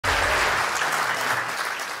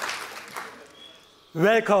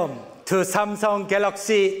Welcome to Samsung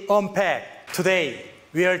Galaxy Unpacked. Today,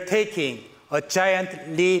 we are taking a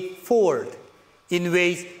giant leap forward in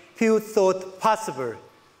ways few thought possible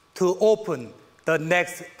to open the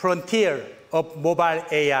next frontier of mobile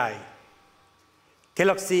AI.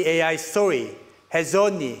 Galaxy AI's story has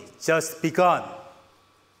only just begun.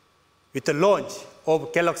 With the launch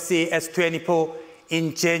of Galaxy S24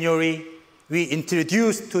 in January, we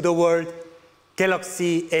introduced to the world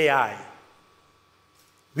Galaxy AI.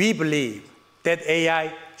 We believe that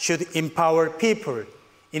AI should empower people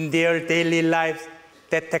in their daily lives,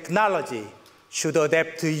 that technology should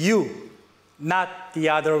adapt to you, not the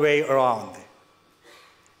other way around.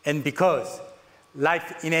 And because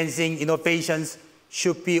life-enhancing innovations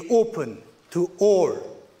should be open to all,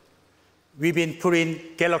 we've been putting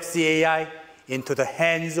Galaxy AI into the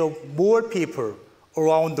hands of more people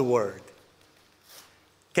around the world.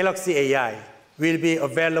 Galaxy AI will be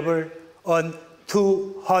available on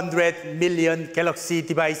 200 million Galaxy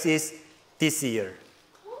devices this year.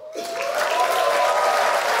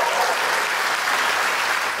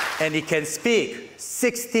 And it can speak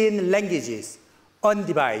 16 languages on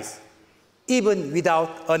device, even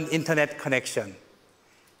without an internet connection.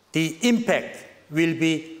 The impact will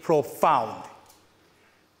be profound.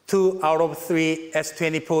 2 out of 3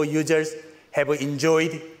 S24 users have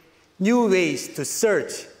enjoyed new ways to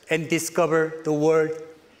search and discover the world,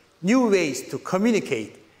 new ways to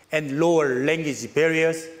communicate and lower language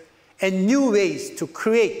barriers, and new ways to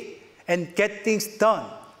create and get things done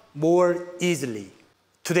more easily.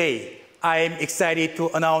 Today, I am excited to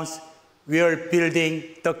announce we are building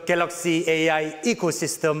the Galaxy AI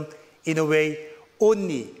ecosystem in a way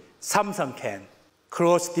only Samsung can.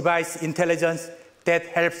 Cross-device intelligence that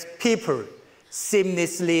helps people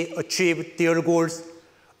seamlessly achieve their goals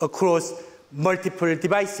across multiple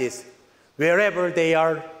devices, wherever they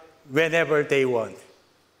are, whenever they want.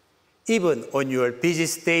 Even on your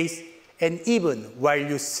busiest days and even while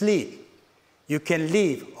you sleep, you can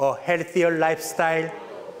live a healthier lifestyle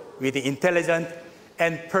with intelligent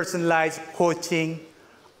and personalized coaching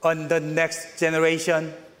on the next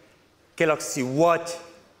generation Galaxy Watch,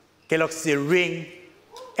 Galaxy Ring,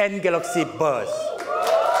 and Galaxy Buds.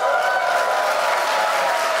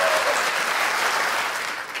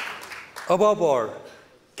 Above all,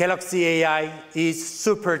 Galaxy AI is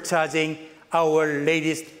supercharging our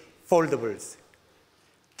latest foldables.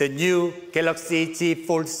 The new Galaxy Z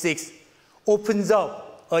Fold 6 opens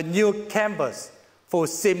up a new canvas for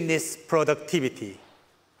seamless productivity.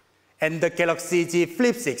 And the Galaxy Z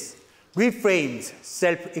Flip 6 reframes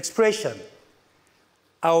self-expression.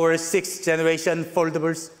 Our 6th generation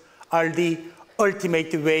foldables are the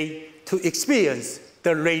ultimate way to experience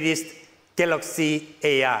the latest Galaxy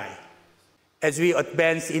AI. As we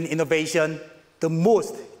advance in innovation, the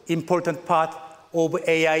most important part of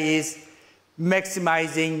AI is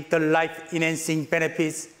maximizing the life-enhancing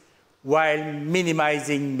benefits while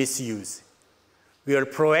minimizing misuse. We are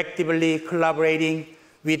proactively collaborating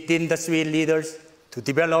with industry leaders to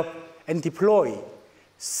develop and deploy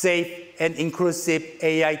safe and inclusive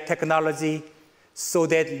AI technology so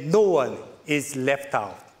that no one is left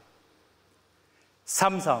out.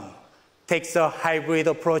 Samsung takes a hybrid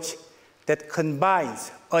approach that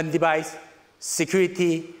combines on-device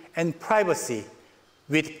security and privacy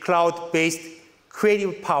with cloud-based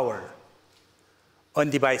creative power.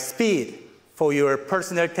 On-device speed for your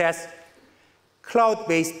personal tasks,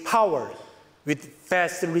 cloud-based power with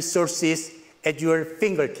fast resources at your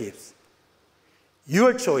fingertips.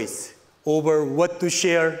 Your choice over what to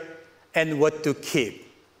share and what to keep.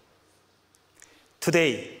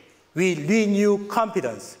 Today, we renew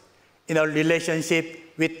confidence in our relationship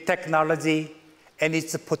with technology and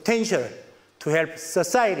its potential to help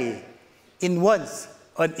society in once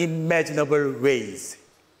unimaginable ways.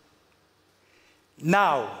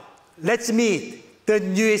 Now, let's meet the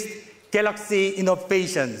newest Galaxy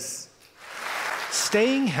innovations.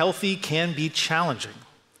 Staying healthy can be challenging,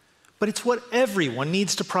 but it's what everyone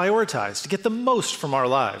needs to prioritize to get the most from our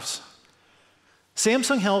lives.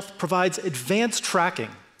 Samsung Health provides advanced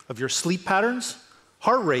tracking of your sleep patterns,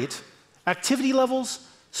 heart rate, activity levels,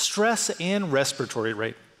 stress, and respiratory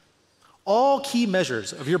rate. All key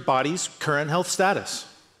measures of your body's current health status.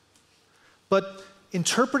 But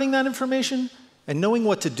interpreting that information and knowing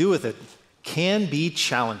what to do with it can be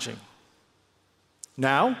challenging.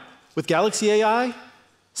 Now, with Galaxy AI,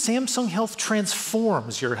 Samsung Health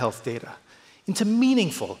transforms your health data into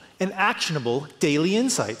meaningful and actionable daily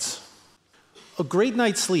insights. A great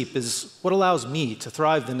night's sleep is what allows me to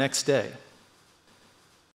thrive the next day.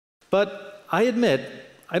 But I admit,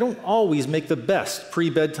 I don't always make the best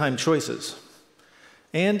pre-bedtime choices.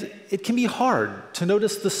 And it can be hard to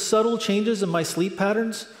notice the subtle changes in my sleep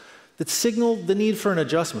patterns that signal the need for an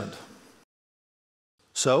adjustment.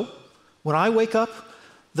 So, when I wake up,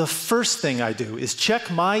 the first thing I do is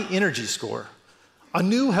check my energy score, a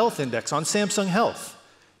new health index on Samsung Health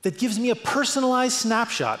that gives me a personalized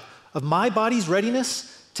snapshot of my body's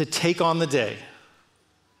readiness to take on the day.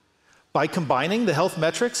 By combining the health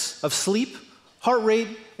metrics of sleep, heart rate,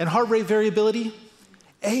 and heart rate variability,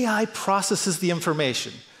 AI processes the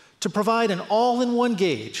information to provide an all-in-one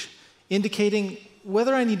gauge indicating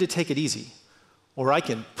whether I need to take it easy or I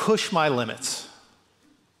can push my limits.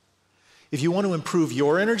 If you want to improve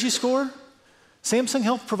your energy score, Samsung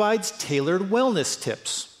Health provides tailored wellness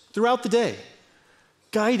tips throughout the day,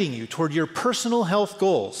 guiding you toward your personal health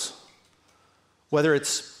goals. Whether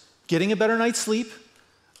it's getting a better night's sleep,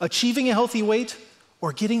 achieving a healthy weight,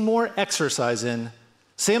 or getting more exercise in,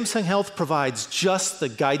 Samsung Health provides just the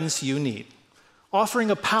guidance you need, offering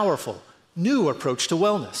a powerful, new approach to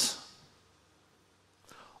wellness.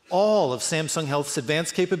 All of Samsung Health's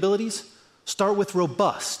advanced capabilities start with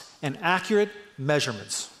robust and accurate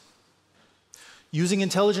measurements. Using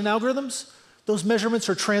intelligent algorithms, those measurements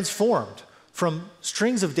are transformed from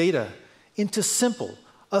strings of data into simple,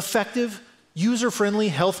 effective, user-friendly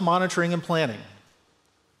health monitoring and planning.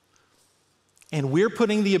 And we're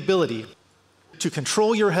putting the ability to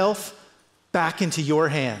control your health back into your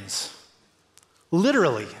hands.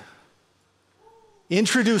 Literally.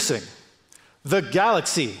 Introducing the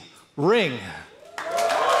Galaxy Ring.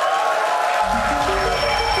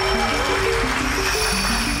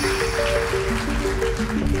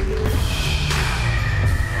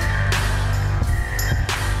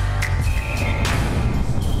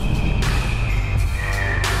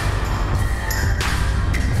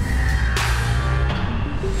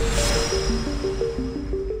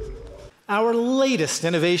 Our latest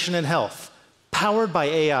innovation in health, powered by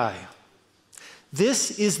AI. This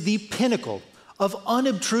is the pinnacle of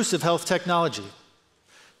unobtrusive health technology.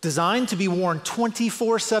 Designed to be worn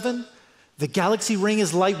 24/7, the Galaxy Ring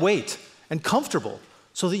is lightweight and comfortable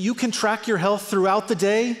so that you can track your health throughout the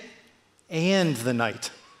day and the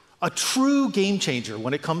night. A true game changer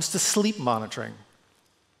when it comes to sleep monitoring.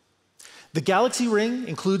 The Galaxy Ring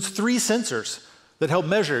includes 3 sensors that help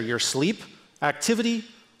measure your sleep, activity,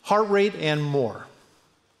 heart rate, and more.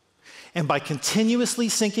 And by continuously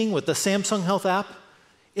syncing with the Samsung Health app,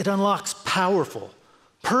 it unlocks powerful,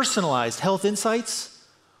 personalized health insights,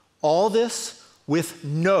 all this with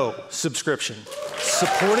no subscription.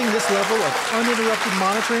 Supporting this level of uninterrupted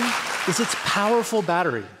monitoring is its powerful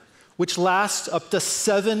battery, which lasts up to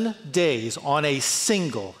 7 days on a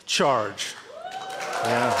single charge.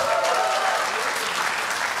 Yeah.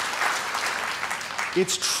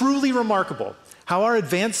 It's truly remarkable how our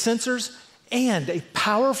advanced sensors and a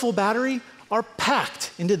powerful battery are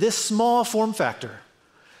packed into this small form factor.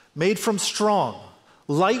 Made from strong,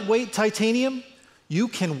 lightweight titanium, you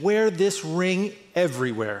can wear this ring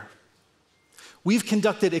everywhere. We've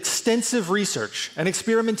conducted extensive research and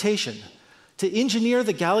experimentation to engineer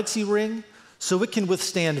the Galaxy Ring so it can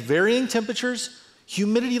withstand varying temperatures,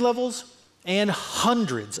 humidity levels, and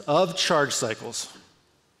hundreds of charge cycles.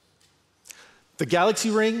 The Galaxy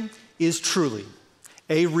Ring is truly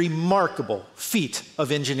a remarkable feat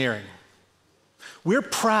of engineering. We're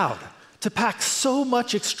proud to pack so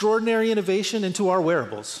much extraordinary innovation into our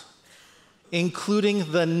wearables,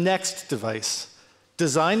 including the next device,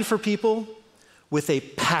 designed for people with a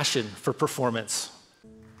passion for performance.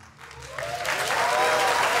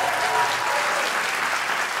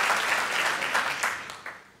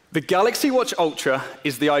 The Galaxy Watch Ultra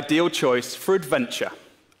is the ideal choice for adventure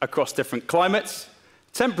across different climates,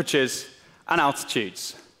 temperatures, and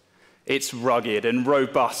altitudes. It's rugged and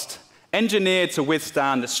robust, engineered to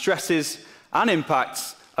withstand the stresses and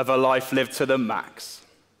impacts of a life lived to the max.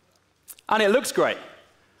 And it looks great,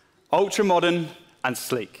 ultra-modern and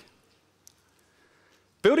sleek.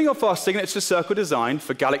 Building off our signature circle design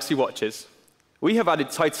for Galaxy watches, we have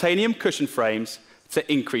added titanium cushion frames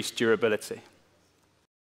to increase durability.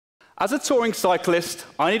 As a touring cyclist,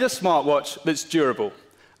 I need a smartwatch that's durable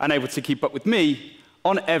and able to keep up with me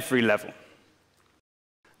on every level.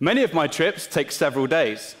 Many of my trips take several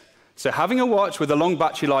days, so having a watch with a long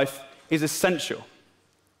battery life is essential.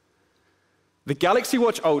 The Galaxy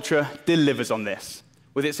Watch Ultra delivers on this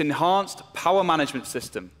with its enhanced power management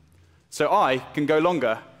system, so I can go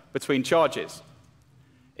longer between charges.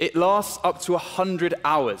 It lasts up to 100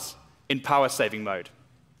 hours in power-saving mode.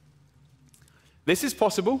 This is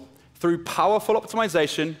possible through powerful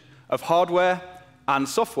optimization of hardware and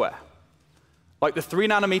software, like the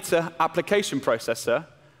 3-nanometer application processor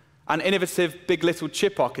and innovative big. LITTLE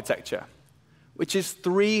chip architecture, which is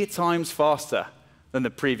 3 times faster than the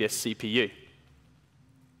previous CPU.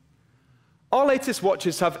 Our latest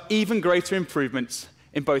watches have even greater improvements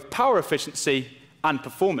in both power efficiency and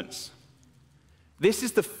performance. This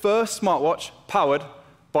is the first smartwatch powered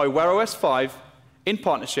by Wear OS 5 in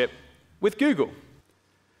partnership with Google.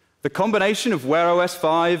 The combination of Wear OS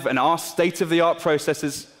 5 and our state-of-the-art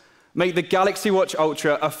processors make the Galaxy Watch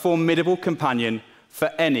Ultra a formidable companion for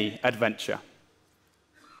any adventure.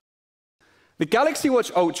 The Galaxy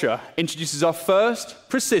Watch Ultra introduces our first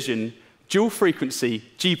precision dual-frequency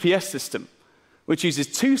GPS system, which uses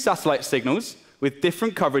 2 satellite signals with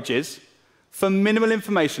different coverages for minimal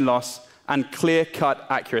information loss and clear-cut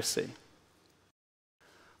accuracy.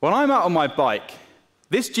 When I'm out on my bike,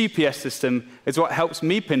 this GPS system is what helps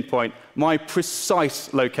me pinpoint my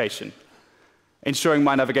precise location, ensuring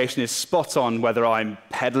my navigation is spot on whether I'm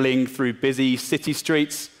pedaling through busy city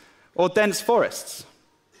streets or dense forests.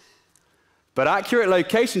 But accurate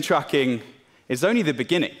location tracking is only the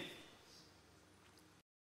beginning.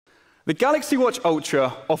 The Galaxy Watch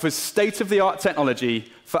Ultra offers state-of-the-art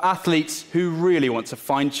technology for athletes who really want to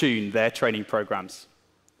fine-tune their training programs.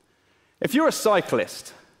 If you're a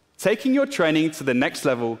cyclist, taking your training to the next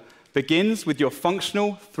level begins with your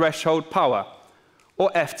functional threshold power,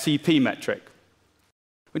 or FTP metric,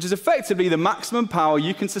 which is effectively the maximum power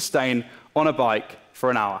you can sustain on a bike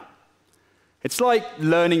for an hour. It's like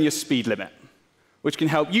learning your speed limit, which can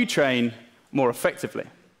help you train more effectively.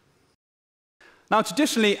 Now,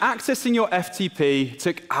 traditionally, accessing your FTP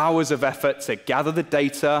took hours of effort to gather the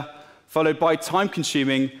data, followed by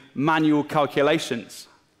time-consuming manual calculations.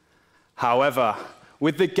 However,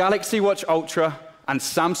 with the Galaxy Watch Ultra and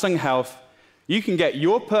Samsung Health, you can get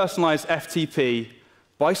your personalized FTP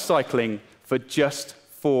by cycling for just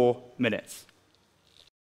 4 minutes.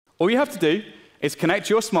 All you have to do is connect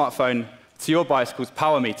your smartphone to your bicycle's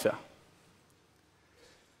power meter.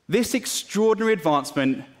 This extraordinary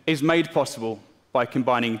advancement is made possible by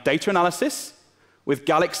combining data analysis with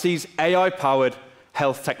Galaxy's AI-powered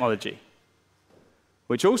health technology,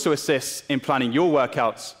 which also assists in planning your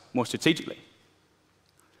workouts more strategically.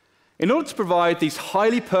 In order to provide these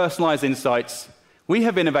highly personalized insights, we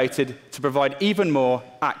have innovated to provide even more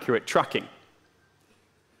accurate tracking.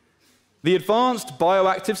 The advanced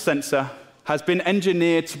bioactive sensor has been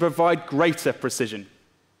engineered to provide greater precision.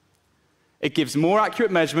 It gives more accurate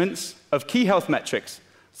measurements of key health metrics,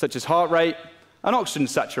 such as heart rate and oxygen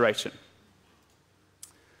saturation.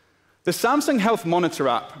 The Samsung Health Monitor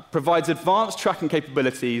app provides advanced tracking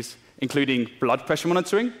capabilities, including blood pressure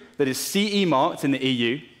monitoring that is CE marked in the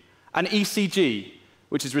EU, and ECG,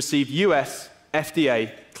 which has received US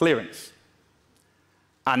FDA clearance.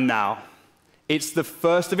 And now, it's the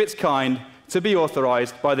first of its kind to be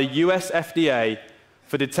authorized by the US FDA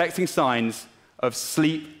for detecting signs of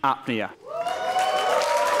sleep apnea,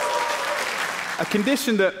 a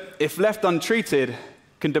condition that, if left untreated,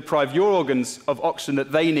 can deprive your organs of oxygen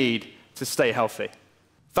that they need to stay healthy.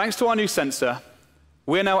 Thanks to our new sensor,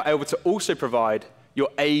 we're now able to also provide your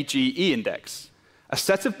AGE index, a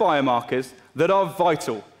set of biomarkers that are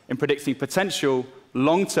vital in predicting potential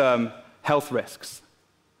long-term health risks.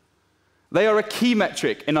 They are a key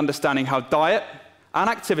metric in understanding how diet and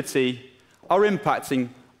activity are impacting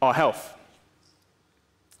our health.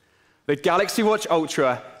 The Galaxy Watch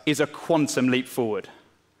Ultra is a quantum leap forward,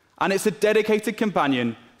 and it's a dedicated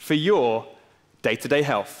companion for your day-to-day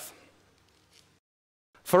health.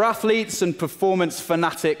 For athletes and performance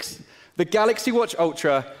fanatics, the Galaxy Watch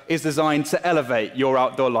Ultra is designed to elevate your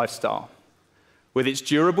outdoor lifestyle. With its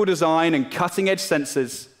durable design and cutting-edge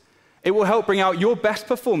sensors, it will help bring out your best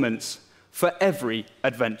performance for every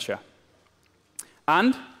adventure.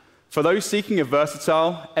 And for those seeking a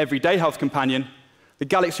versatile, everyday health companion, the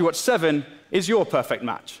Galaxy Watch 7 is your perfect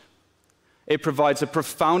match. It provides a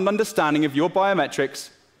profound understanding of your biometrics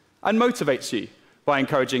and motivates you by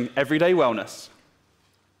encouraging everyday wellness.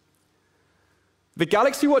 The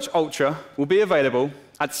Galaxy Watch Ultra will be available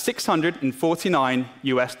at $649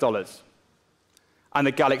 US, and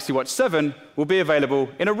the Galaxy Watch 7 will be available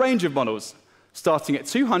in a range of models, starting at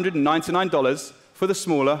 $299 for the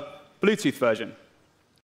smaller Bluetooth version.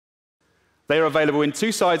 They are available in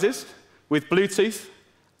 2 sizes, with Bluetooth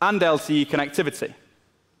and LTE connectivity.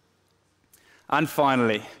 And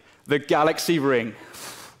finally, the Galaxy Ring.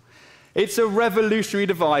 It's a revolutionary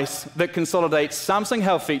device that consolidates Samsung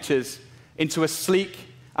Health features into a sleek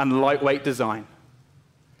and lightweight design.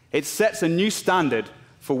 It sets a new standard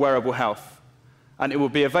for wearable health, and it will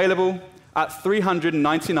be available at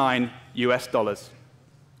 $399 US.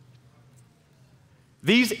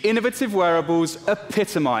 These innovative wearables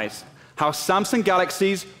epitomize how Samsung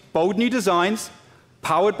Galaxy's bold new designs,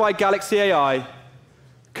 powered by Galaxy AI,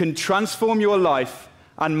 can transform your life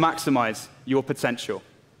and maximize your potential.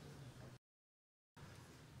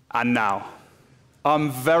 And now,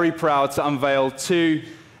 I'm very proud to unveil 2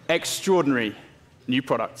 extraordinary new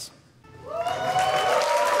products.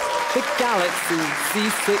 The Galaxy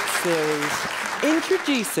Z6 series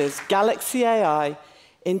introduces Galaxy AI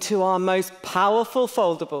into our most powerful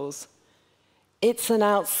foldables. It's an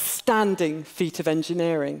outstanding feat of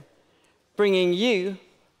engineering, bringing you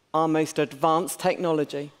our most advanced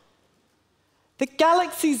technology. The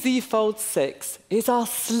Galaxy Z Fold 6 is our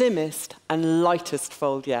slimmest and lightest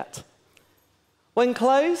fold yet. When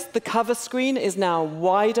closed, the cover screen is now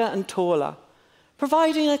wider and taller,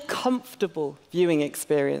 providing a comfortable viewing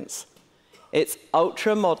experience. It's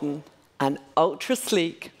ultra-modern and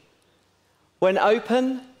ultra-sleek. When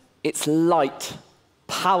open, it's light,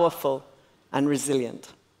 powerful, and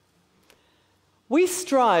resilient. We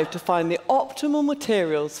strive to find the optimal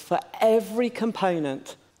materials for every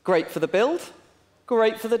component. Great for the build,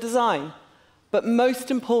 great for the design, but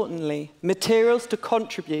most importantly, materials to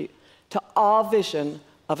contribute to our vision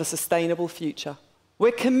of a sustainable future.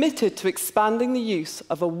 We're committed to expanding the use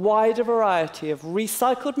of a wider variety of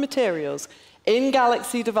recycled materials in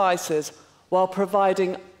Galaxy devices while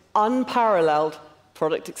providing unparalleled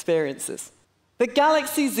product experiences. The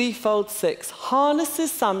Galaxy Z Fold 6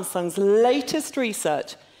 harnesses Samsung's latest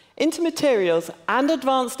research into materials and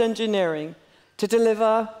advanced engineering to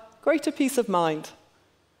deliver greater peace of mind.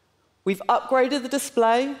 We've upgraded the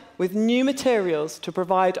display with new materials to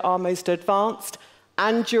provide our most advanced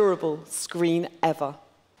and durable screen ever.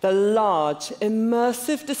 The large,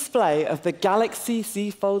 immersive display of the Galaxy Z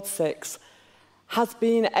Fold 6 has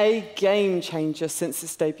been a game changer since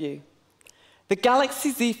its debut. The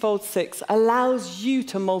Galaxy Z Fold 6 allows you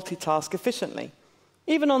to multitask efficiently,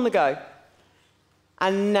 even on the go.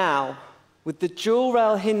 And now, with the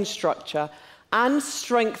dual-rail hinge structure and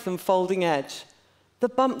strengthened folding edge, the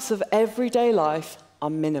bumps of everyday life are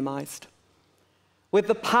minimized. With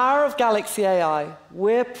the power of Galaxy AI,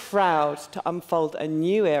 we're proud to unfold a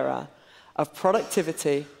new era of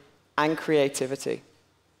productivity and creativity.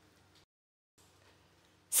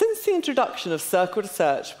 Since the introduction of Circle to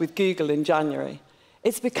Search with Google in January,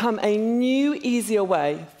 it's become a new, easier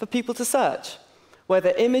way for people to search,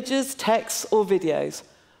 whether images, texts, or videos,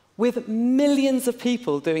 with millions of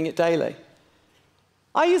people doing it daily.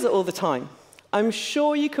 I use it all the time. I'm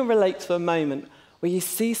sure you can relate to a moment where you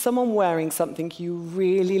see someone wearing something you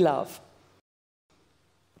really love,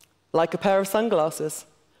 like a pair of sunglasses.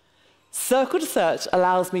 Circle to Search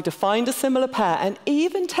allows me to find a similar pair and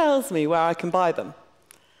even tells me where I can buy them.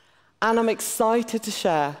 And I'm excited to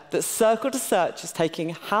share that Circle to Search is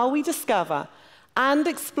taking how we discover and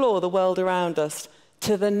explore the world around us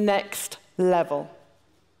to the next level.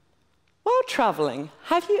 While traveling,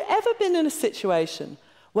 have you ever been in a situation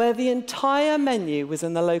where the entire menu was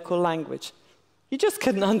in the local language you just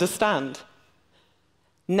couldn't understand?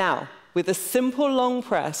 Now, with a simple long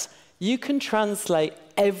press, you can translate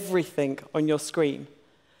everything on your screen.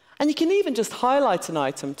 And you can even just highlight an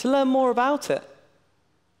item to learn more about it.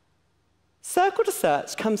 Circle to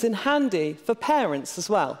Search comes in handy for parents as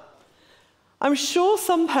well. I'm sure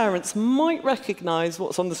some parents might recognize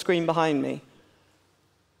what's on the screen behind me.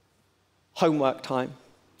 Homework time.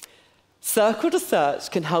 Circle to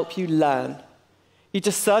Search can help you learn. You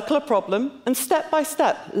just circle a problem and step by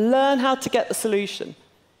step learn how to get the solution.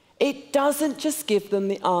 It doesn't just give them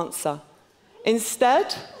the answer.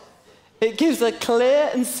 Instead, it gives a clear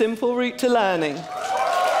and simple route to learning.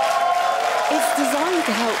 It's designed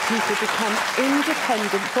to help people become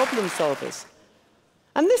independent problem solvers.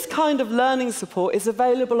 And this kind of learning support is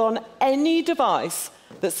available on any device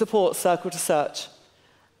that supports Circle to Search.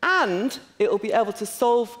 And it will be able to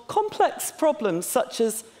solve complex problems such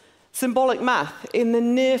as symbolic math in the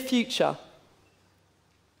near future.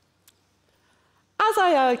 As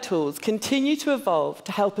AI tools continue to evolve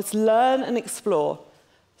to help us learn and explore,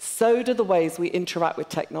 so do the ways we interact with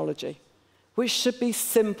technology, which should be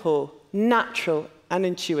simple, natural, and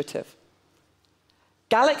intuitive.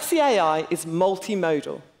 Galaxy AI is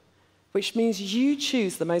multimodal, which means you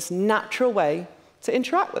choose the most natural way to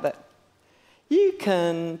interact with it. You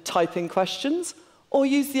can type in questions, or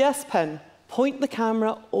use the S Pen, point the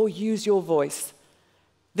camera, or use your voice.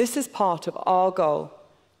 This is part of our goal,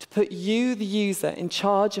 to put you, the user, in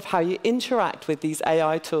charge of how you interact with these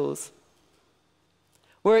AI tools.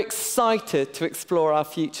 We're excited to explore our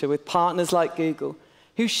future with partners like Google,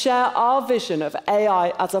 who share our vision of AI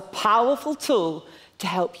as a powerful tool to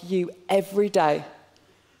help you every day.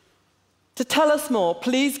 To tell us more,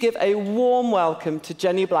 please give a warm welcome to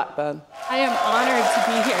Jenny Blackburn. I am honored to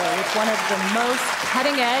be here with one of the most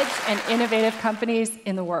cutting-edge and innovative companies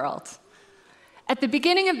in the world. At the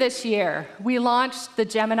beginning of this year, we launched the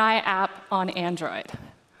Gemini app on Android.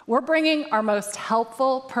 We're bringing our most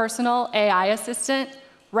helpful personal AI assistant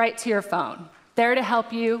right to your phone, there to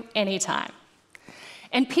help you anytime.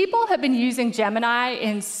 And people have been using Gemini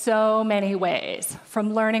in so many ways,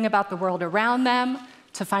 from learning about the world around them,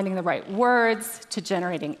 to finding the right words, to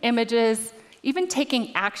generating images, even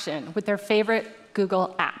taking action with their favorite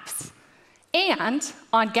Google apps. And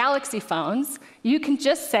on Galaxy phones, you can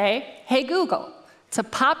just say, "Hey Google," to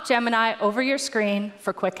pop Gemini over your screen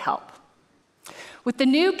for quick help. With the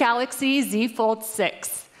new Galaxy Z Fold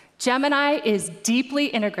 6, Gemini is deeply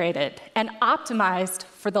integrated and optimized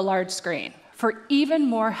for the large screen, for even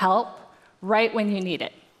more help right when you need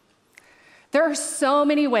it. There are so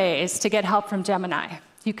many ways to get help from Gemini.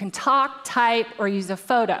 You can talk, type, or use a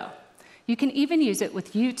photo. You can even use it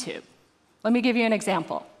with YouTube. Let me give you an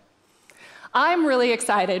example. I'm really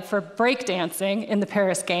excited for breakdancing in the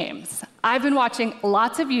Paris Games. I've been watching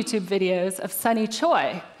lots of YouTube videos of Sunny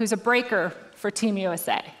Choi, who's a breaker for Team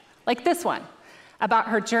USA, like this one, about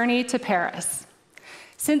her journey to Paris.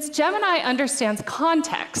 Since Gemini understands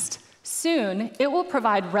context, soon it will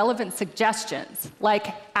provide relevant suggestions,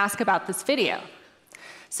 like ask about this video.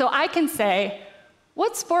 So I can say,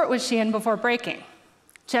 what sport was she in before breaking?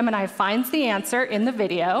 Gemini finds the answer in the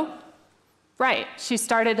video. Right, she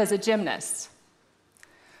started as a gymnast.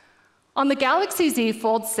 On the Galaxy Z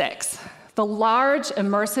Fold 6, the large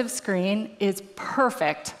immersive screen is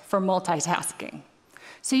perfect for multitasking.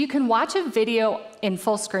 So you can watch a video in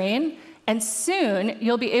full screen, and soon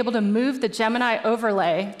you'll be able to move the Gemini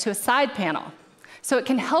overlay to a side panel, so it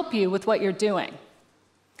can help you with what you're doing.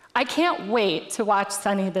 I can't wait to watch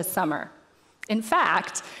Sunny this summer. In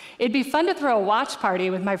fact, it'd be fun to throw a watch party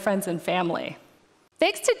with my friends and family.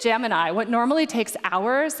 Thanks to Gemini, what normally takes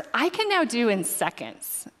hours, I can now do in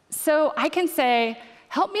seconds. So I can say,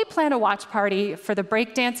 help me plan a watch party for the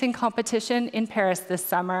breakdancing competition in Paris this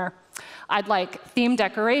summer. I'd like themed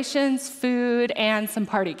decorations, food, and some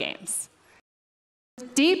party games.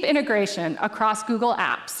 Deep integration across Google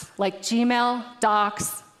apps like Gmail,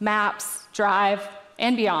 Docs, Maps, Drive,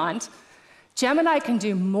 and beyond, Gemini can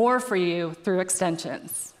do more for you through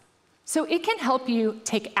extensions. So it can help you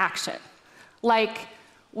take action, like,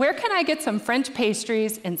 where can I get some French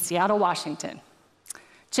pastries in Seattle, Washington?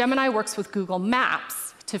 Gemini works with Google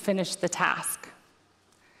Maps to finish the task.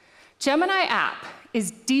 Gemini app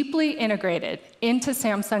is deeply integrated into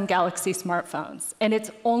Samsung Galaxy smartphones, and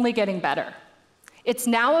it's only getting better. It's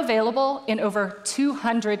now available in over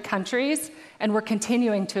 200 countries, and we're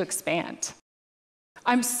continuing to expand.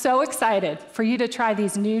 I'm so excited for you to try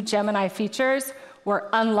these new Gemini features we're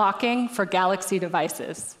unlocking for Galaxy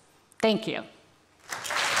devices. Thank you.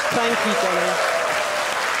 Thank you, Jenny.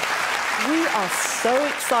 We are so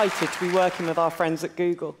excited to be working with our friends at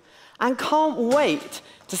Google and can't wait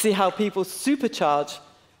to see how people supercharge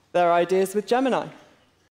their ideas with Gemini.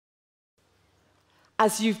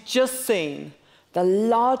 As you've just seen, the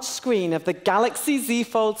large screen of the Galaxy Z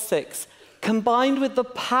Fold 6, combined with the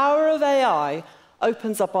power of AI,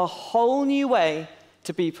 opens up a whole new way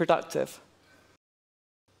to be productive.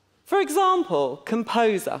 For example,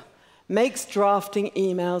 Composer makes drafting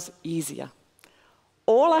emails easier.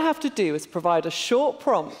 All I have to do is provide a short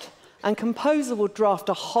prompt, and Composer will draft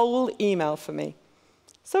a whole email for me.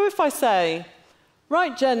 So if I say,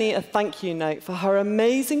 write Jenny a thank you note for her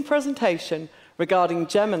amazing presentation regarding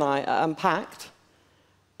Gemini at Unpacked,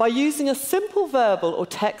 by using a simple verbal or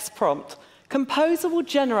text prompt, Composer will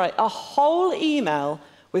generate a whole email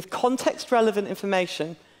with context-relevant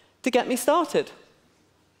information to get me started.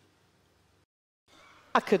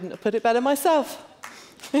 I couldn't have put it better myself.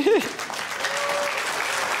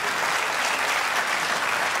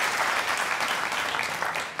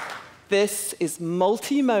 This is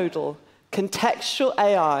multimodal, contextual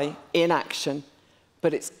AI in action,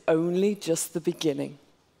 but it's only just the beginning.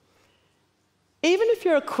 Even if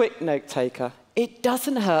you're a quick note taker, it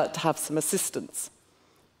doesn't hurt to have some assistance.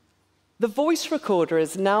 The voice recorder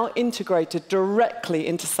is now integrated directly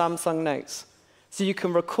into Samsung Notes, so you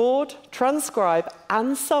can record, transcribe,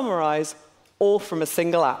 and summarize all from a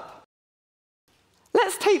single app.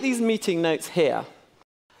 Let's take these meeting notes here.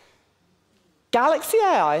 Galaxy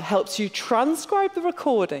AI helps you transcribe the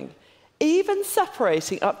recording, even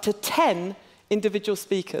separating up to 10 individual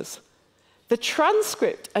speakers. The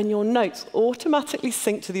transcript and your notes automatically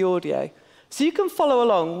sync to the audio, so you can follow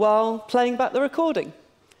along while playing back the recording.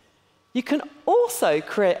 You can also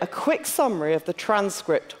create a quick summary of the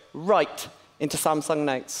transcript right into Samsung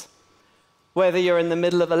Notes. Whether you're in the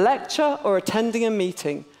middle of a lecture or attending a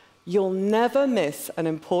meeting, you'll never miss an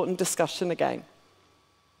important discussion again.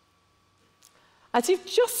 As you've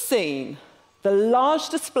just seen, the large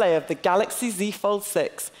display of the Galaxy Z Fold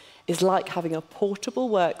 6 is like having a portable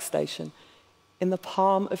workstation in the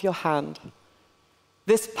palm of your hand.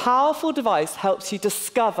 This powerful device helps you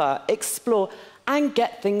discover, explore, and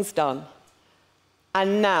get things done.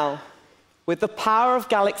 And now, with the power of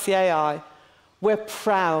Galaxy AI, we're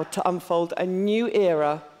proud to unfold a new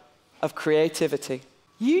era of creativity.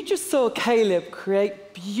 You just saw Caleb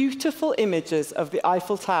create beautiful images of the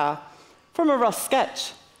Eiffel Tower from a rough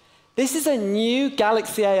sketch. This is a new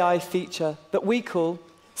Galaxy AI feature that we call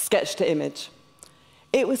Sketch to Image.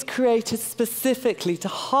 It was created specifically to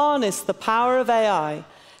harness the power of AI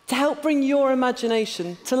to help bring your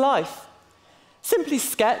imagination to life. Simply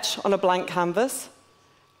sketch on a blank canvas.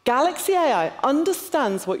 Galaxy AI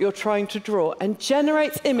understands what you're trying to draw and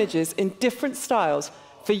generates images in different styles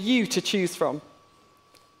for you to choose from.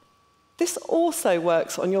 This also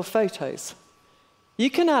works on your photos. You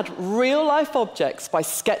can add real-life objects by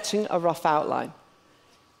sketching a rough outline.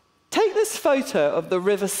 Take this photo of the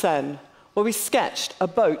River Seine, where we sketched a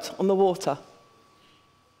boat on the water.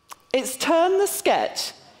 It's turned the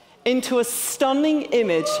sketch into a stunning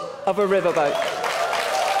image of a riverboat.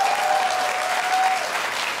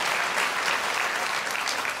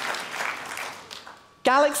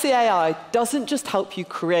 Galaxy AI doesn't just help you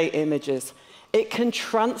create images, it can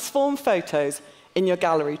transform photos in your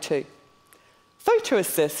gallery too. Photo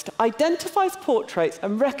Assist identifies portraits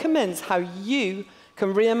and recommends how you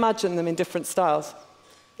can reimagine them in different styles.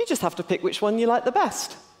 You just have to pick which one you like the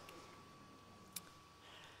best.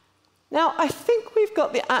 Now, I think we've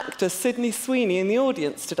got the actor Sydney Sweeney in the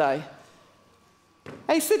audience today.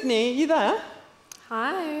 Hey, Sydney, are you there?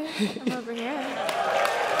 Hi, I'm over here.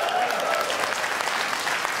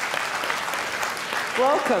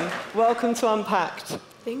 Welcome to Unpacked.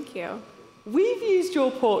 Thank you. We've used your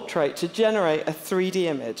portrait to generate a 3D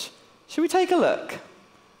image. Should we take a look?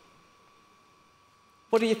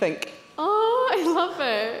 What do you think? Oh, I love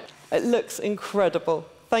it. It looks incredible.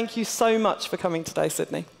 Thank you so much for coming today,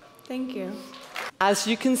 Sydney. Thank you. As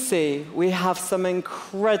you can see, we have some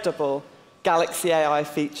incredible Galaxy AI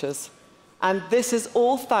features. And this is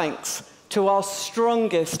all thanks to our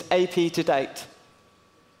strongest AP to date.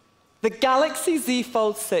 The Galaxy Z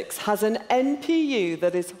Fold 6 has an NPU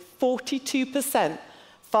that is 42%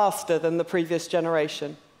 faster than the previous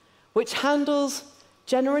generation, which handles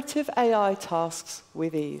generative AI tasks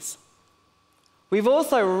with ease. We've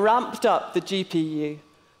also ramped up the GPU,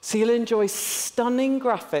 so you'll enjoy stunning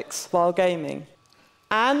graphics while gaming.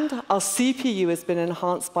 And our CPU has been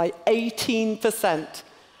enhanced by 18%,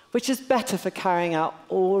 which is better for carrying out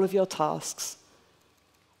all of your tasks.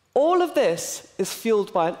 All of this is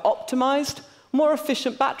fueled by an optimized, more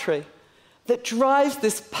efficient battery that drives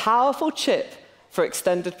this powerful chip for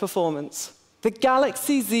extended performance. The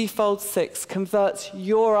Galaxy Z Fold 6 converts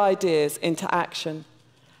your ideas into action,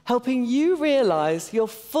 helping you realize your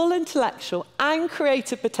full intellectual and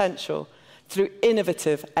creative potential through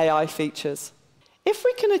innovative AI features. If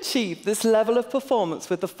we can achieve this level of performance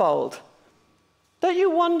with the Fold, don't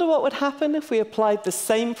you wonder what would happen if we applied the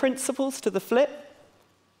same principles to the Flip?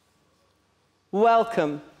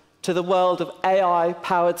 Welcome to the world of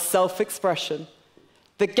AI-powered self-expression,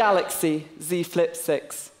 the Galaxy Z Flip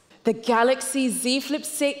 6. The Galaxy Z Flip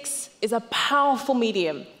 6 is a powerful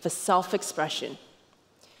medium for self-expression.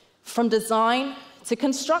 From design to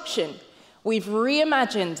construction, we've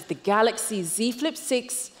reimagined the Galaxy Z Flip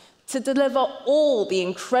 6 to deliver all the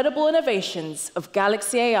incredible innovations of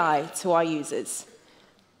Galaxy AI to our users,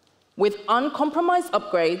 with uncompromised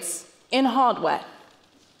upgrades in hardware.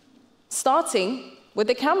 Starting with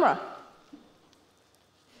the camera.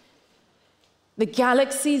 The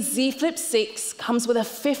Galaxy Z Flip 6 comes with a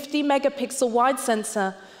 50-megapixel wide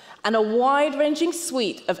sensor and a wide-ranging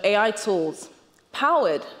suite of AI tools,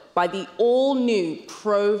 powered by the all-new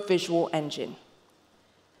Pro Visual Engine.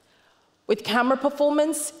 With camera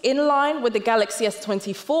performance in line with the Galaxy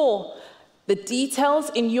S24, the details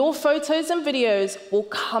in your photos and videos will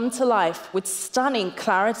come to life with stunning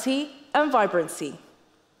clarity and vibrancy.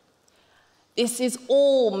 This is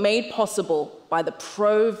all made possible by the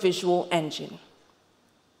Pro Visual Engine.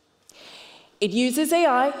 It uses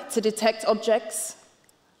AI to detect objects,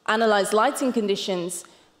 analyze lighting conditions,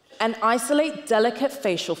 and isolate delicate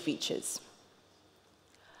facial features.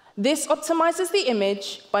 This optimizes the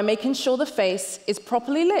image by making sure the face is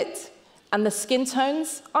properly lit and the skin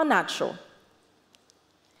tones are natural.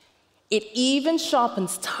 It even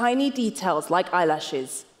sharpens tiny details like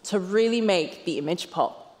eyelashes to really make the image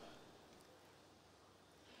pop.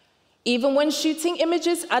 Even when shooting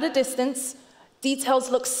images at a distance, details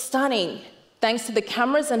look stunning thanks to the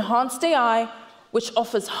camera's enhanced AI, which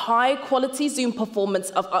offers high-quality zoom performance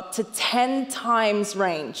of up to 10 times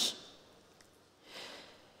range.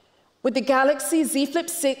 With the Galaxy Z Flip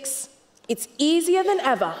 6, it's easier than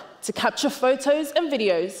ever to capture photos and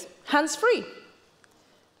videos hands-free,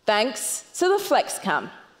 thanks to the Flex Cam,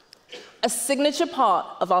 a signature part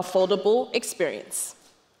of our foldable experience.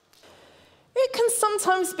 It can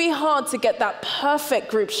sometimes be hard to get that perfect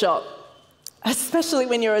group shot, especially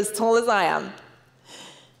when you're as tall as I am.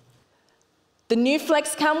 The new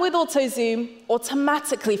Flex Cam with Auto Zoom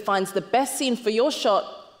automatically finds the best scene for your shot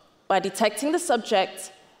by detecting the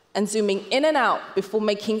subject and zooming in and out before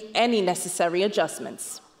making any necessary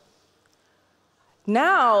adjustments.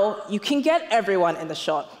 Now you can get everyone in the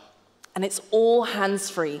shot, and it's all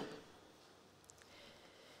hands-free.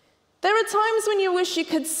 There are times when you wish you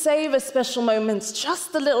could savor special moments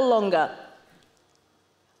just a little longer.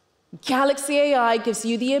 Galaxy AI gives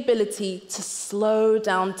you the ability to slow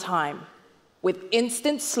down time with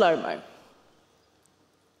instant slow-mo.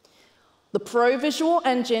 The Pro Visual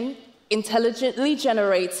Engine intelligently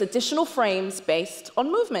generates additional frames based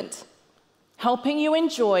on movement, helping you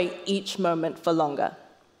enjoy each moment for longer.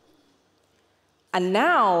 And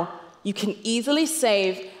now you can easily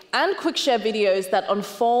save and quick share videos that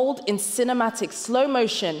unfold in cinematic slow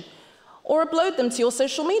motion or upload them to your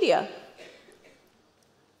social media.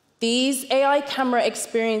 These AI camera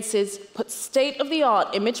experiences put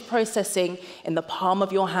state-of-the-art image processing in the palm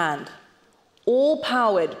of your hand, all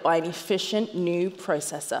powered by an efficient new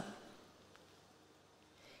processor.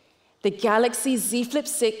 The Galaxy Z Flip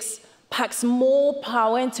 6 packs more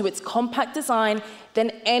power into its compact design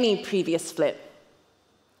than any previous flip.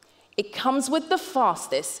 It comes with the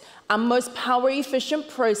fastest and most power-efficient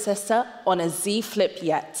processor on a Z Flip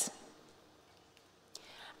yet.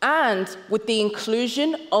 And with the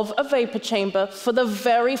inclusion of a vapor chamber for the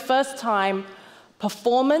very first time,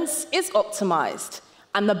 performance is optimized,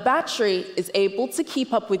 and the battery is able to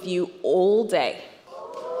keep up with you all day.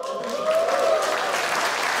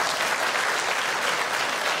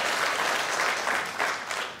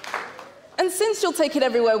 And since you'll take it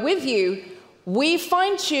everywhere with you, we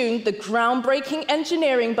fine-tuned the groundbreaking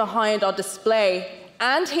engineering behind our display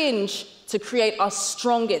and hinge to create our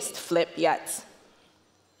strongest flip yet.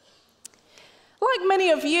 Like many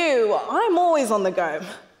of you, I'm always on the go.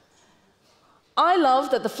 I love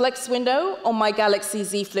that the Flex window on my Galaxy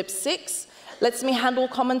Z Flip 6 lets me handle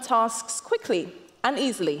common tasks quickly and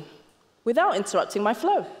easily without interrupting my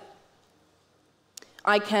flow.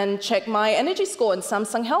 I can check my energy score in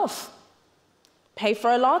Samsung Health, pay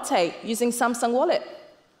for a latte using Samsung Wallet,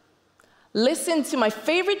 listen to my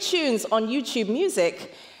favorite tunes on YouTube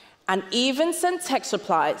Music, and even send text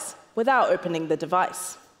replies without opening the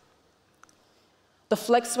device. The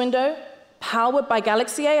Flex window, powered by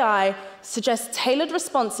Galaxy AI, suggests tailored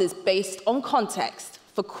responses based on context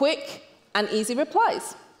for quick and easy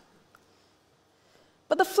replies.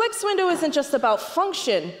 But the Flex window isn't just about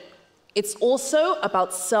function, it's also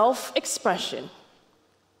about self-expression.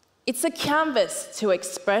 It's a canvas to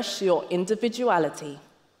express your individuality.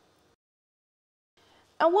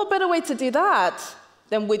 And what better way to do that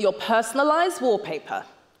than with your personalized wallpaper?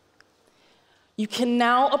 You can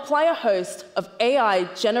now apply a host of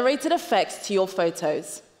AI-generated effects to your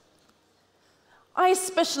photos. I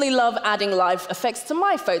especially love adding live effects to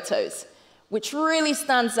my photos, which really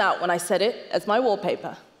stands out when I set it as my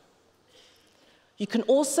wallpaper. You can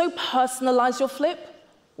also personalize your flip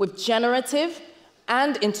with generative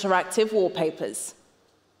and interactive wallpapers,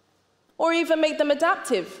 or even make them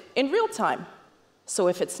adaptive in real time. So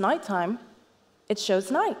if it's nighttime, it shows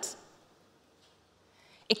night.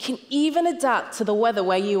 It can even adapt to the weather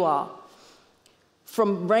where you are.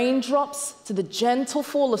 From raindrops to the gentle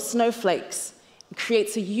fall of snowflakes, it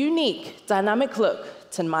creates a unique, dynamic look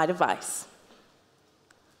to my device.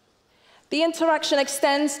 The interaction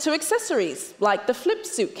extends to accessories, like the Flip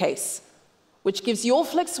suitcase, which gives your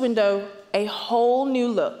Flex window a whole new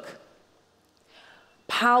look.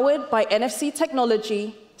 Powered by NFC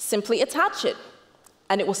technology, simply attach it,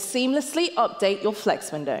 and it will seamlessly update your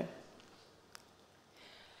Flex window.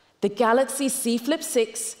 The Galaxy Z Flip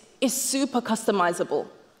 6 is super customizable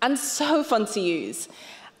and so fun to use,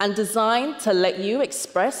 and designed to let you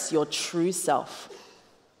express your true self.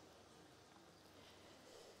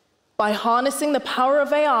 By harnessing the power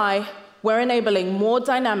of AI, we're enabling more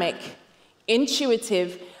dynamic,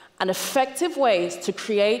 intuitive, and effective ways to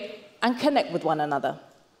create and connect with one another.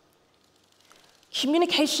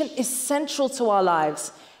 Communication is central to our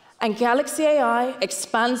lives, and Galaxy AI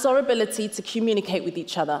expands our ability to communicate with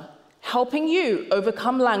each other helping you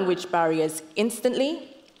overcome language barriers instantly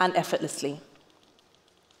and effortlessly.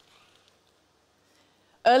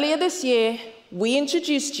 Earlier this year, we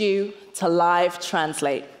introduced you to Live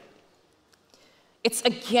Translate. It's a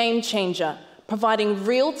game changer, providing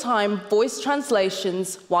real-time voice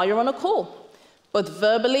translations while you're on a call, both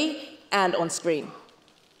verbally and on screen.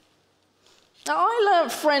 Now, I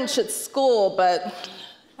learned French at school, but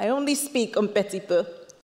I only speak un petit peu.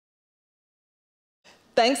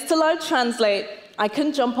 Thanks to Live Translate, I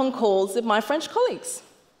can jump on calls with my French colleagues.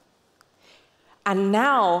 And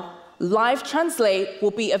now, Live Translate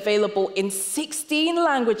will be available in 16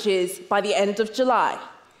 languages by the end of July,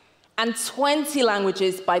 and 20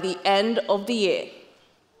 languages by the end of the year.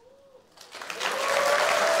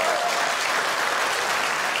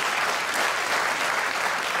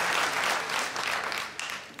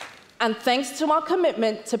 And thanks to our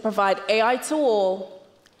commitment to provide AI to all,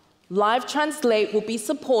 Live Translate will be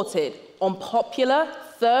supported on popular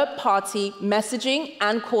third-party messaging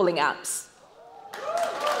and calling apps.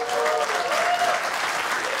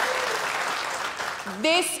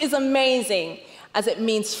 This is amazing, as it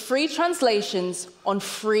means free translations on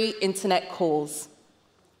free internet calls.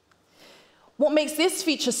 What makes this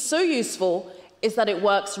feature so useful is that it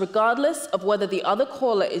works regardless of whether the other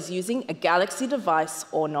caller is using a Galaxy device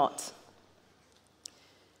or not.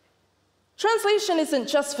 Translation isn't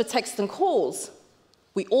just for text and calls.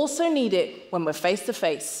 We also need it when we're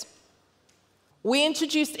face-to-face. We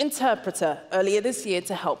introduced Interpreter earlier this year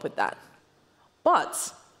to help with that.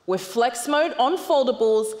 But with Flex Mode on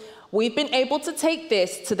foldables, we've been able to take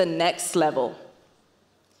this to the next level.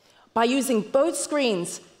 By using both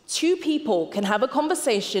screens, two people can have a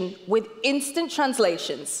conversation with instant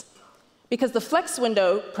translations, because the Flex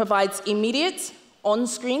window provides immediate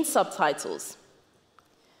on-screen subtitles.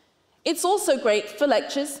 It's also great for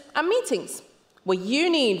lectures and meetings, where you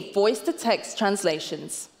need voice-to-text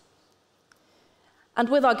translations. And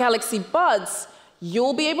with our Galaxy Buds,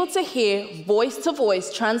 you'll be able to hear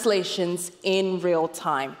voice-to-voice translations in real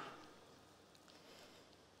time.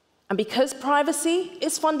 And because privacy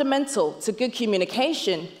is fundamental to good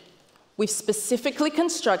communication, we've specifically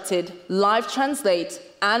constructed Live Translate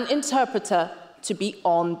and Interpreter to be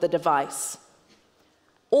on the device.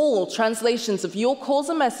 All translations of your calls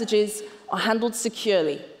and messages are handled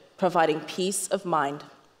securely, providing peace of mind.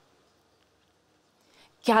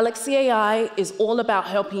 Galaxy AI is all about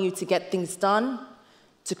helping you to get things done,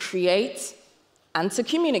 to create, and to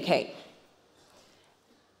communicate.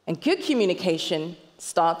 And good communication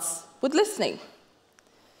starts with listening.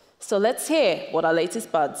 So let's hear what our latest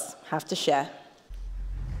buds have to share.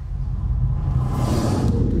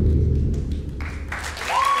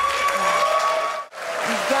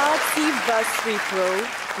 The Galaxy Buds 3 Pro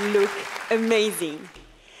look amazing.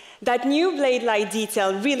 That new blade light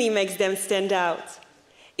detail really makes them stand out.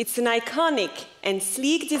 It's an iconic and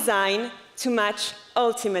sleek design to match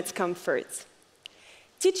ultimate comfort.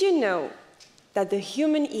 Did you know that the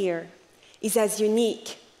human ear is as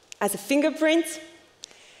unique as a fingerprint?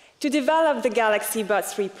 To develop the Galaxy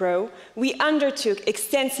Buds 3 Pro, we undertook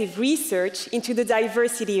extensive research into the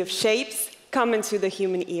diversity of shapes common to the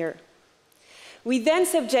human ear. We then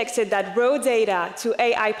subjected that raw data to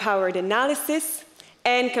AI-powered analysis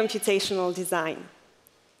and computational design.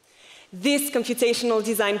 This computational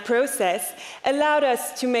design process allowed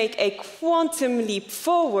us to make a quantum leap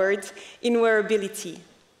forward in wearability.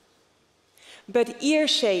 But ear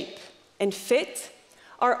shape and fit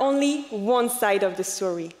are only one side of the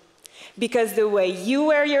story, because the way you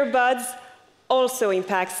wear your buds also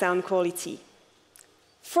impacts sound quality.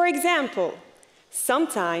 For example,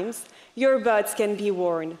 sometimes your buds can be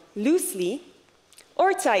worn loosely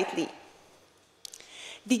or tightly.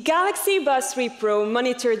 The Galaxy Buds 3 Pro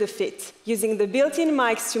monitor the fit using the built-in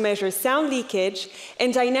mics to measure sound leakage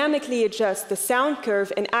and dynamically adjust the sound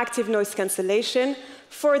curve and active noise cancellation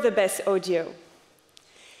for the best audio.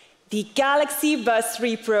 The Galaxy Buds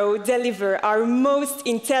 3 Pro deliver our most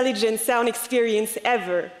intelligent sound experience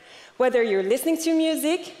ever, whether you're listening to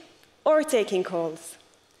music or taking calls.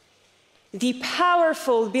 The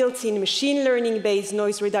powerful built-in machine learning-based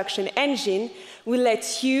noise reduction engine will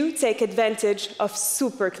let you take advantage of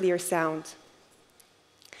super clear sound.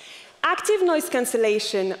 Active noise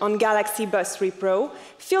cancellation on Galaxy Buds 3 Pro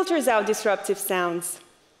filters out disruptive sounds.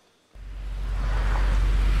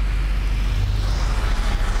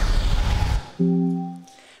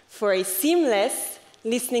 For a seamless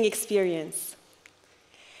listening experience.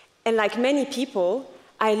 And like many people,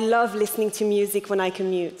 I love listening to music when I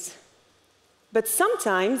commute. But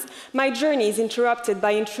sometimes my journey is interrupted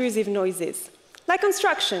by intrusive noises, like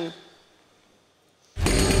construction.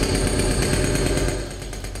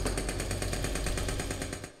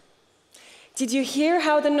 Did you hear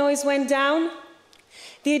how the noise went down?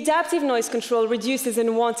 The adaptive noise control reduces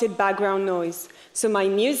unwanted background noise, so my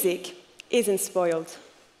music isn't spoiled.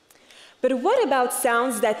 But what about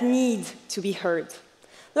sounds that need to be heard?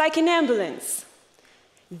 Like an ambulance.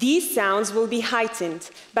 These sounds will be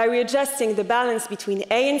heightened by readjusting the balance between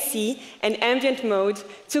ANC and ambient mode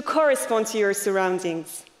to correspond to your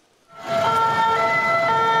surroundings.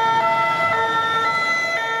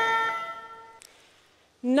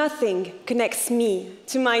 Nothing connects me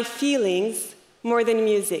to my feelings more than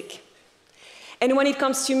music. And when it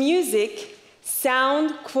comes to music,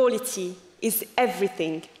 sound quality is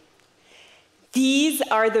everything. These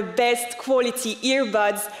are the best quality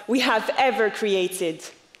earbuds we have ever created.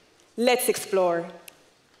 Let's explore.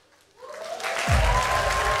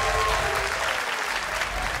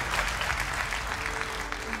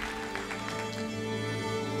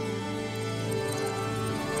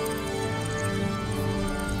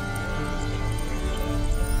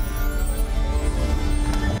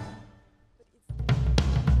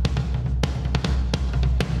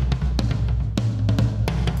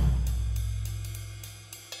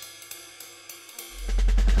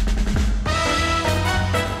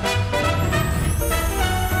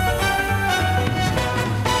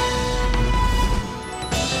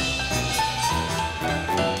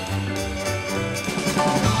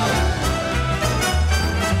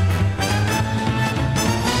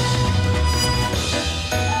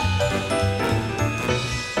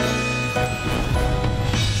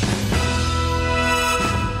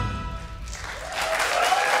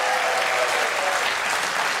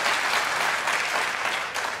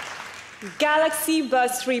 Galaxy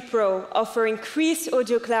Buds 3 Pro offer increased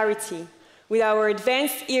audio clarity with our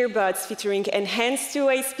advanced earbuds featuring enhanced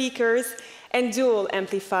two-way speakers and dual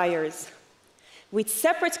amplifiers. With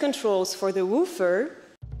separate controls for the woofer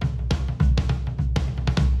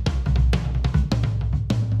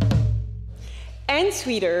and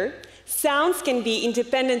tweeter, sounds can be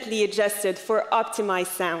independently adjusted for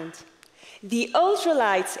optimized sound. The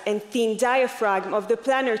ultralight and thin diaphragm of the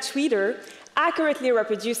planar tweeter accurately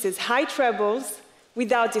reproduces high trebles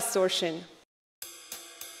without distortion.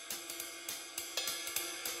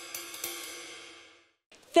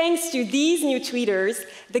 Thanks to these new tweeters,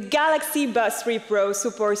 the Galaxy Buds 3 Pro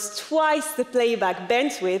supports twice the playback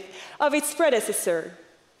bandwidth of its predecessor.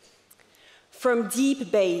 From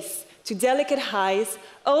deep bass to delicate highs,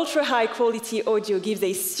 ultra-high quality audio gives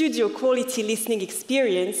a studio-quality listening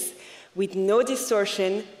experience with no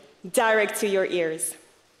distortion, direct to your ears.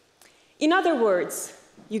 In other words,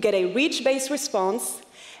 you get a rich bass response,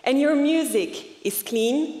 and your music is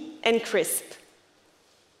clean and crisp.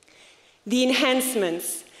 The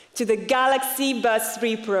enhancements to the Galaxy Buds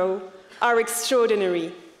 3 Pro are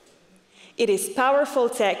extraordinary. It is powerful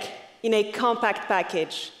tech in a compact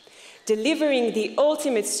package, delivering the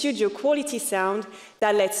ultimate studio quality sound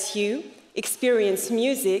that lets you experience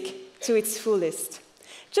music to its fullest,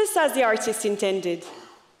 just as the artist intended.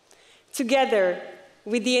 Together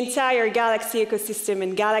with the entire Galaxy ecosystem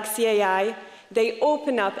and Galaxy AI, they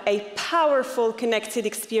open up a powerful connected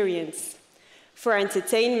experience for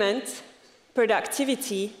entertainment,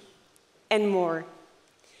 productivity, and more.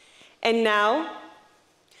 And now,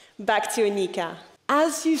 back to Anika.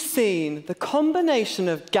 As you've seen, the combination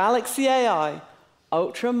of Galaxy AI,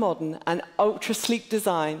 ultra-modern and ultra-sleek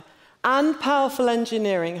design, and powerful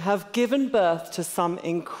engineering have given birth to some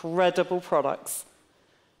incredible products.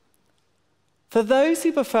 For those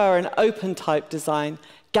who prefer an open-type design,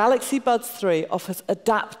 Galaxy Buds 3 offers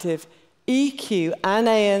adaptive EQ and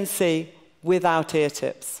ANC without ear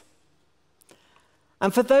tips.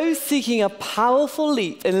 And for those seeking a powerful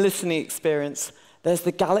leap in listening experience, there's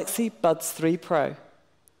the Galaxy Buds 3 Pro.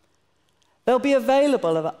 They'll be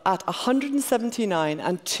available at $179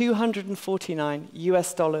 and $249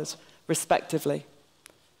 US, respectively.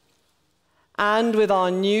 And with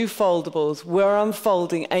our new foldables, we're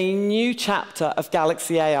unfolding a new chapter of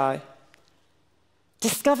Galaxy AI.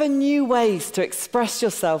 Discover new ways to express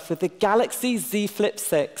yourself with the Galaxy Z Flip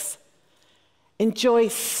 6. Enjoy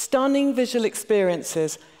stunning visual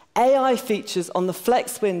experiences, AI features on the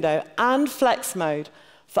Flex window and Flex mode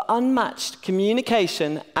for unmatched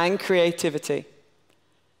communication and creativity.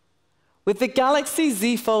 With the Galaxy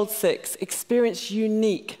Z Fold 6, experience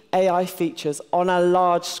unique AI features on a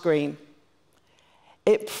large screen.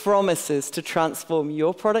 It promises to transform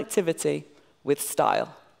your productivity with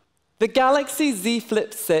style. The Galaxy Z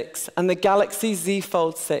Flip 6 and the Galaxy Z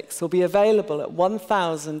Fold 6 will be available at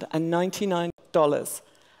 $1,099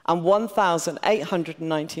 and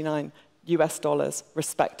 $1,899 US,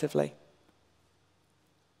 respectively.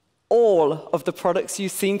 all of the products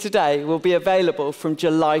you've seen today will be available from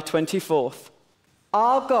July 24th.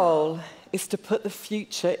 Our goal is to put the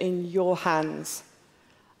future in your hands,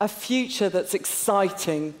 a future that's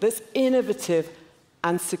exciting, that's innovative,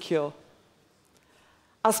 and secure.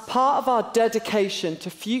 As part of our dedication to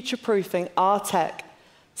future-proofing our tech,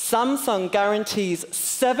 Samsung guarantees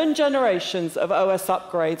 7 generations of OS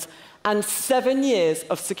upgrades and 7 years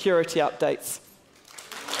of security updates.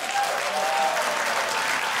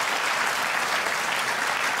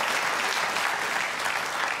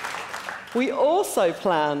 We also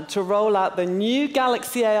plan to roll out the new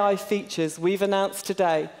Galaxy AI features we've announced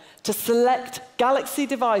today to select Galaxy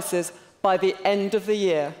devices by the end of the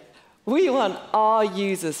year. We want our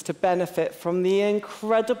users to benefit from the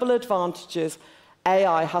incredible advantages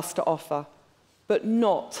AI has to offer, but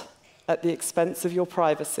not at the expense of your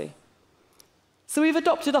privacy. So we've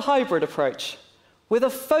adopted a hybrid approach with a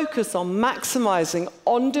focus on maximizing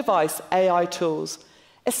on-device AI tools,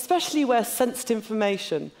 especially where sensitive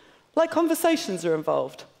information like conversations are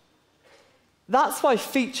involved. That's why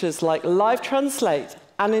features like Live Translate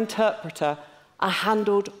and Interpreter are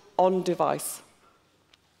handled on-device.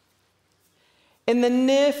 In the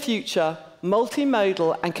near future,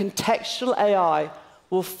 multimodal and contextual AI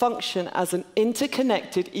will function as an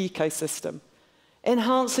interconnected ecosystem,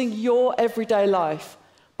 enhancing your everyday life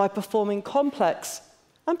by performing complex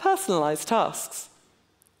and personalized tasks.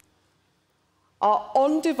 Our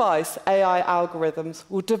on-device AI algorithms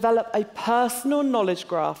will develop a personal knowledge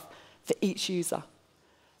graph for each user,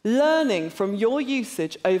 learning from your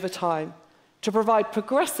usage over time to provide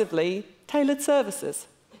progressively tailored services.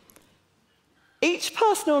 Each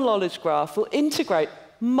personal knowledge graph will integrate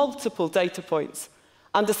multiple data points,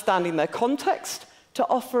 understanding their context to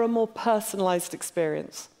offer a more personalized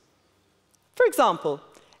experience. For example,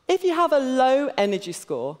 if you have a low energy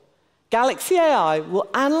score, Galaxy AI will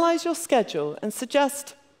analyze your schedule and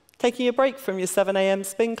suggest taking a break from your 7 a.m.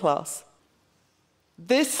 spin class.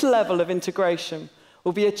 This level of integration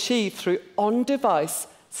will be achieved through on-device,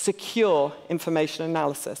 secure information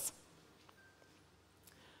analysis.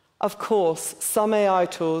 Of course, some AI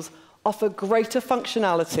tools offer greater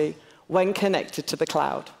functionality when connected to the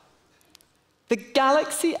cloud. The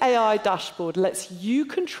Galaxy AI dashboard lets you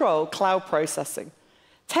control cloud processing,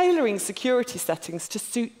 tailoring security settings to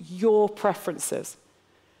suit your preferences.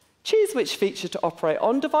 Choose which feature to operate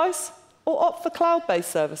on-device or opt for cloud-based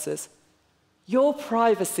services. Your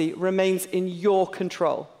privacy remains in your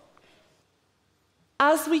control.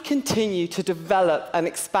 As we continue to develop and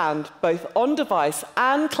expand both on-device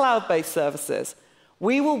and cloud-based services,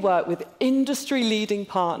 we will work with industry-leading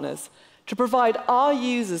partners to provide our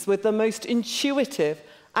users with the most intuitive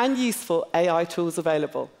and useful AI tools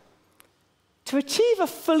available. To achieve a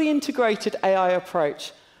fully integrated AI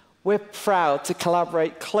approach, we're proud to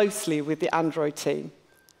collaborate closely with the Android team.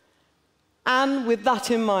 And with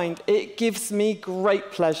that in mind, it gives me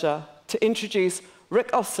great pleasure to introduce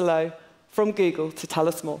Rick Osolo from Google to tell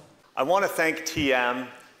us more. I want to thank TM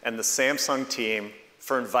and the Samsung team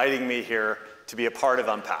for inviting me here to be a part of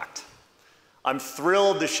Unpacked. I'm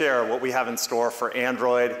thrilled to share what we have in store for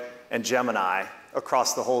Android and Gemini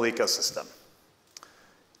across the whole ecosystem.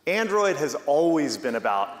 Android has always been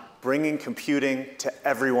about bringing computing to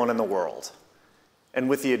everyone in the world. And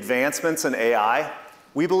with the advancements in AI,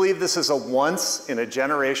 we believe this is a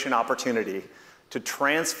once-in-a-generation opportunity to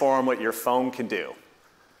transform what your phone can do,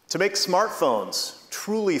 to make smartphones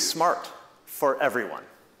truly smart for everyone.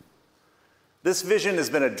 This vision has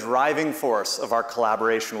been a driving force of our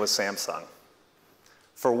collaboration with Samsung.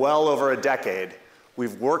 For well over a decade,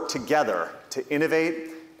 we've worked together to innovate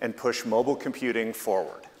and push mobile computing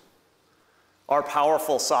forward. Our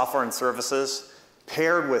powerful software and services,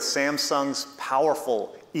 paired with Samsung's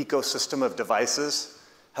powerful ecosystem of devices,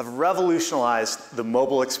 have revolutionized the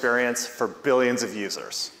mobile experience for billions of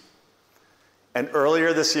users. And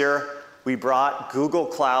earlier this year, we brought Google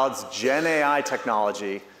Cloud's Gen AI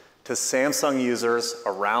technology to Samsung users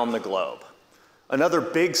around the globe. Another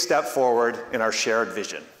big step forward in our shared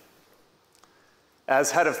vision.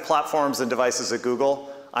 As head of platforms and devices at Google,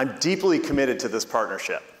 I'm deeply committed to this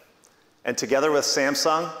partnership. And together with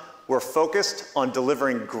Samsung, we're focused on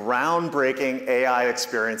delivering groundbreaking AI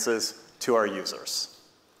experiences to our users.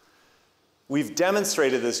 We've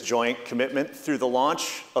demonstrated this joint commitment through the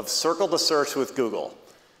launch of Circle to Search with Google,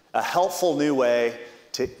 a helpful new way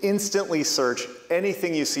to instantly search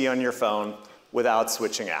anything you see on your phone without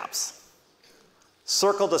switching apps.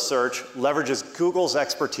 Circle to Search leverages Google's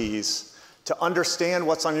expertise to understand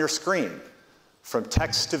what's on your screen, from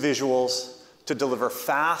text to visuals, to deliver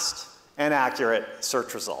fast and accurate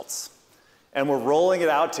search results. and we're rolling it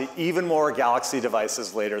out to even more Galaxy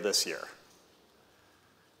devices later this year.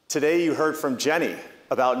 Today, you heard from Jenny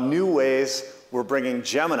about new ways we're bringing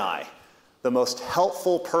Gemini, the most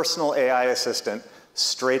helpful personal AI assistant,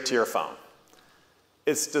 straight to your phone.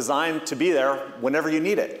 It's designed to be there whenever you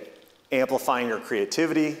need it, amplifying your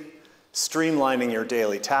creativity, streamlining your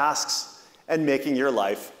daily tasks, and making your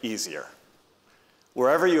life easier.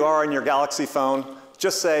 Wherever you are on your Galaxy phone,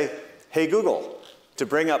 just say, "Hey Google," to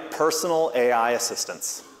bring up personal AI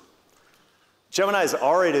assistants. Gemini is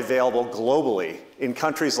already available globally in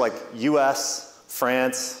countries like US,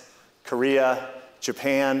 France, Korea,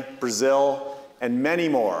 Japan, Brazil, and many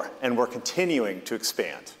more, and we're continuing to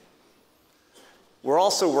expand. We're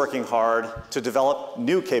also working hard to develop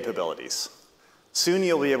new capabilities. Soon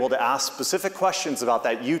you'll be able to ask specific questions about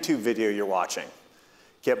that YouTube video you're watching,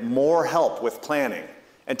 get more help with planning,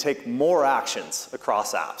 and take more actions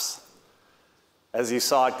across apps. As you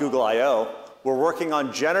saw at Google I/O, we're working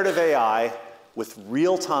on generative AI with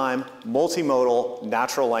real-time, multimodal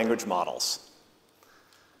natural language models.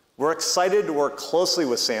 We're excited to work closely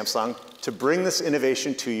with Samsung to bring this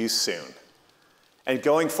innovation to you soon. And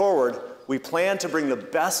going forward, we plan to bring the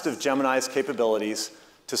best of Gemini's capabilities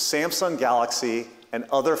to Samsung Galaxy and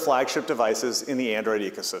other flagship devices in the Android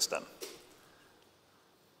ecosystem.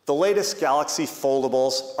 The latest Galaxy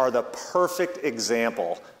foldables are the perfect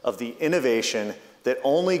example of the innovation that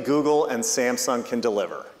only Google and Samsung can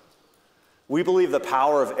deliver. We believe the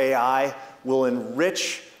power of AI will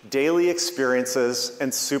enrich daily experiences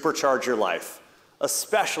and supercharge your life,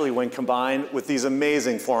 especially when combined with these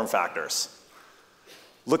amazing form factors.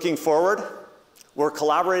 Looking forward, we're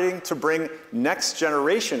collaborating to bring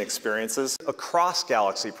next-generation experiences across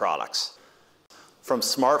Galaxy products, from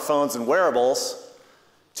smartphones and wearables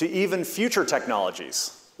to even future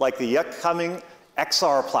technologies, like the upcoming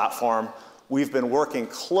XR platform we've been working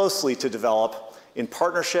closely to develop in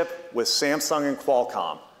partnership with Samsung and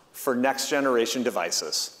Qualcomm for next-generation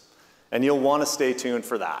devices. And you'll want to stay tuned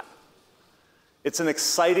for that. It's an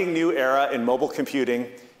exciting new era in mobile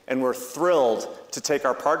computing, and we're thrilled to take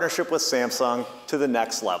our partnership with Samsung to the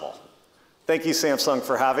next level. Thank you, Samsung,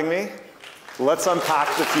 for having me. Let's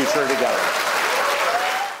unpack the future together.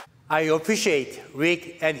 I appreciate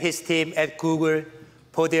Rick and his team at Google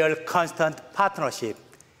for their constant partnership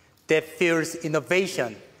that fuels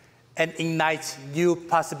innovation and ignites new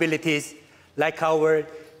possibilities like our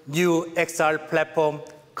new XR platform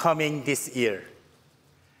coming this year.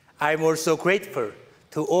 I'm also grateful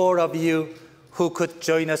to all of you who could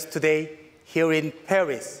join us today here in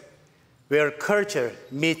Paris, where culture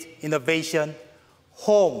meets innovation,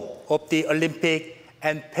 home of the Olympic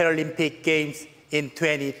and Paralympic Games in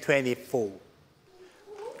 2024.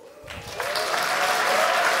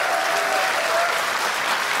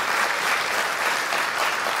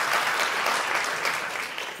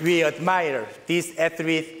 We admire these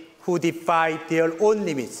athletes who defy their own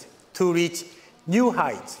limits to reach new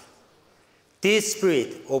heights. This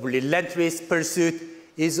spirit of relentless pursuit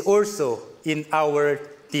is also in our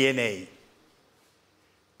DNA.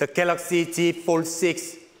 The Galaxy Z Fold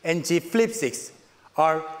 6 and Z Flip 6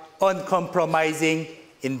 are uncompromising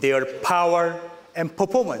in their power and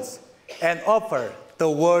performance and offer the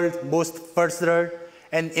world's most versatile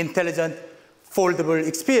and intelligent foldable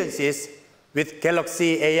experiences with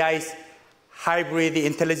Galaxy AI's hybrid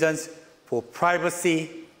intelligence for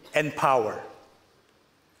privacy and power.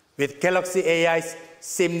 With Galaxy AI's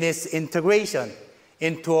seamless integration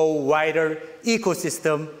into a wider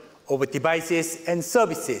ecosystem of devices and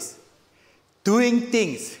services, doing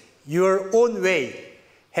things your own way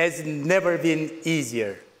has never been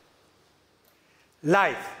easier.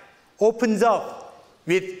 Life opens up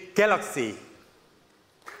with Galaxy.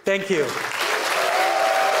 Thank you.